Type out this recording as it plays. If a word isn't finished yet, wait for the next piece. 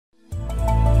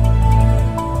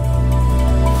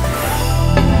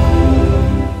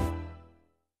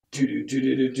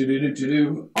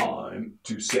I'm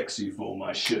too sexy for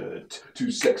my shirt. Too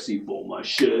sexy for my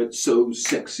shirt. So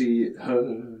sexy it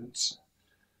hurts.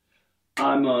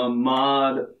 I'm a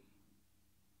mod.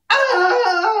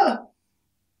 Ah!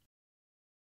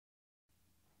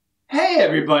 Hey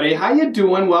everybody, how you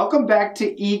doing? Welcome back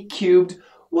to E Cubed.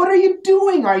 What are you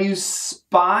doing? Are you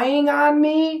spying on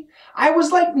me? I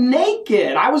was like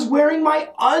naked. I was wearing my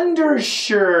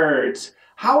undershirt.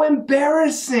 How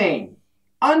embarrassing.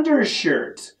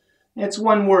 Undershirt. It's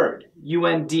one word.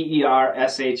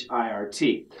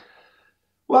 U-N-D-E-R-S-H-I-R-T.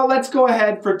 Well, let's go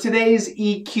ahead. For today's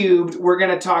E Cubed, we're going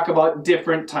to talk about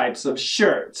different types of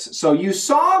shirts. So you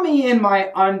saw me in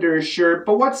my undershirt,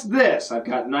 but what's this? I've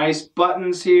got nice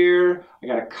buttons here. I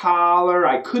got a collar.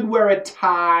 I could wear a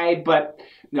tie, but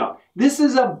no. This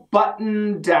is a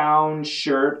button-down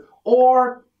shirt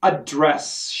or a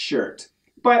dress shirt.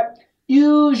 But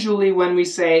usually when we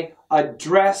say a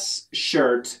dress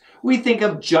shirt, we think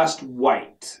of just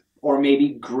white or maybe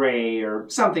gray or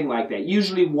something like that,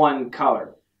 usually one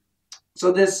color.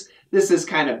 So this is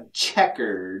kind of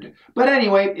checkered, but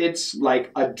anyway, it's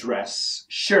like a dress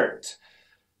shirt.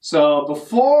 So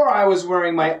before I was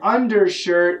wearing my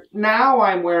undershirt, now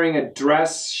I'm wearing a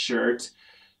dress shirt.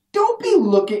 Don't be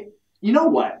looking, you know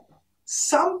what?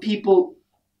 Some people,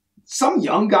 some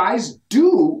young guys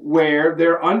do wear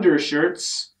their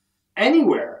undershirts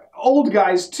anywhere. Old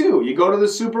guys too. You go to the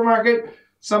supermarket,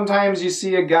 sometimes you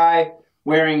see a guy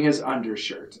wearing his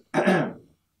undershirt.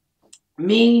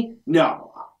 Me,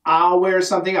 no. I'll wear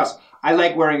something else. I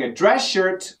like wearing a dress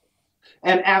shirt,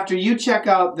 and after you check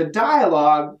out the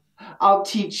dialogue, I'll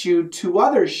teach you 2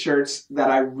 other shirts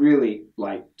that I really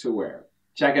like to wear.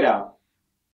 Check it out.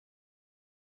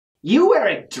 You wear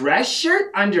a dress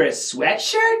shirt under a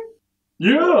sweatshirt?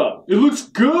 Yeah, it looks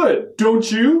good,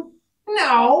 don't you?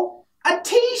 No, a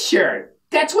t-shirt.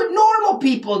 That's what normal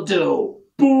people do.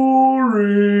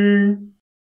 Boring.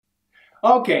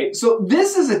 Okay, so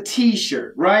this is a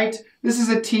t-shirt, right? This is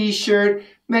a t-shirt,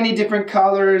 many different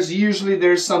colors. Usually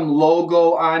there's some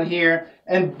logo on here.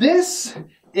 And this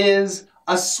is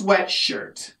a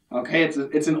sweatshirt, okay?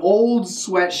 It's an old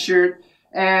sweatshirt.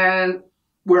 And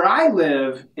where I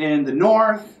live in the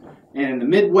north and in the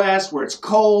Midwest where it's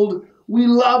cold, we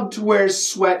love to wear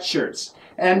sweatshirts.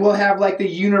 And we'll have like the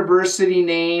university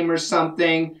name or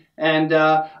something. And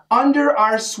under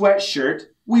our sweatshirt,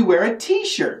 we wear a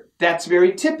t-shirt. That's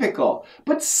very typical.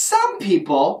 But some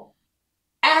people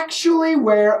actually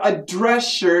wear a dress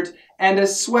shirt and a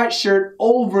sweatshirt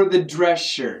over the dress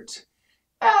shirt.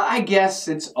 Well, I guess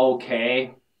it's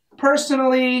okay.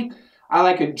 Personally, I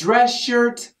like a dress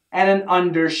shirt and an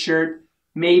undershirt,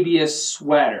 maybe a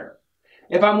sweater.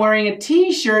 If I'm wearing a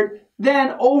t-shirt,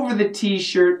 then over the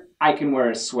t-shirt, I can wear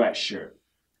a sweatshirt.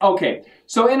 Okay,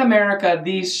 so in America,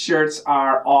 these shirts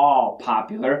are all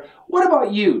popular. What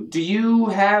about you? Do you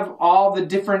have all the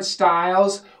different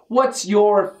styles? What's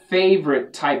your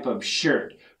favorite type of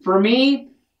shirt? For me,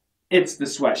 it's the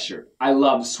sweatshirt. I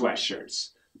love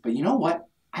sweatshirts. But you know what?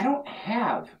 I don't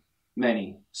have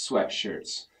many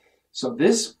sweatshirts. So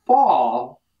this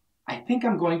fall, I think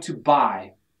I'm going to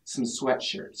buy some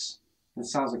sweatshirts. That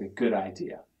sounds like a good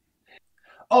idea.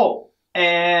 Oh,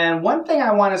 and one thing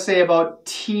I want to say about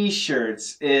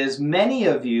t-shirts is many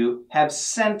of you have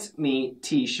sent me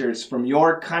t-shirts from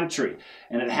your country,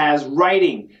 and it has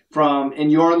writing from in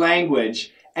your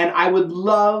language, and I would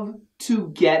love to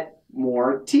get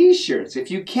more t-shirts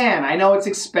if you can. I know it's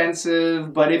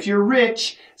expensive, but if you're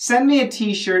rich, send me a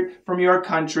t-shirt from your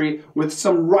country with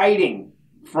some writing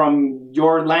from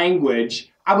your language.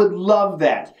 I would love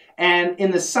that. And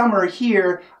in the summer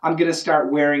here, I'm going to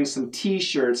start wearing some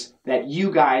t-shirts that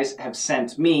you guys have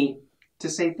sent me to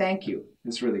say thank you.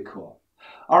 It's really cool.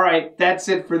 All right, that's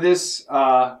it for this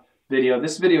video.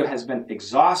 This video has been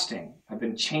exhausting. I've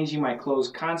been changing my clothes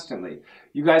constantly.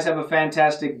 You guys have a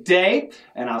fantastic day,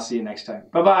 and I'll see you next time.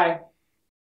 Bye-bye.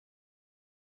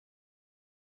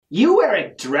 You wear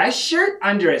a dress shirt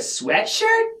under a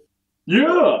sweatshirt?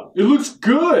 Yeah, it looks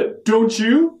good, don't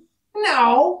you?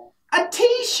 No, a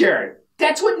t-shirt.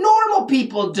 That's what normal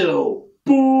people do.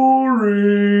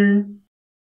 Boring.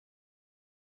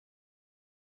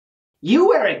 You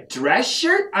wear a dress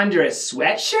shirt under a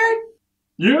sweatshirt?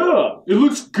 Yeah, it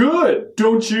looks good,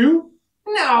 don't you?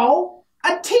 No,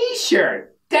 a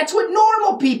t-shirt. That's what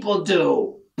normal people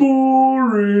do.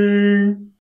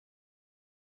 Boring.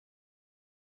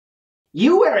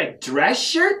 You wear a dress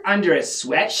shirt under a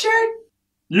sweatshirt?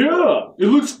 Yeah, it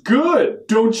looks good,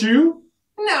 don't you?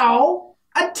 No,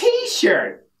 a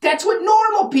t-shirt. That's what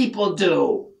normal people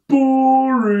do.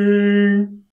 Boring.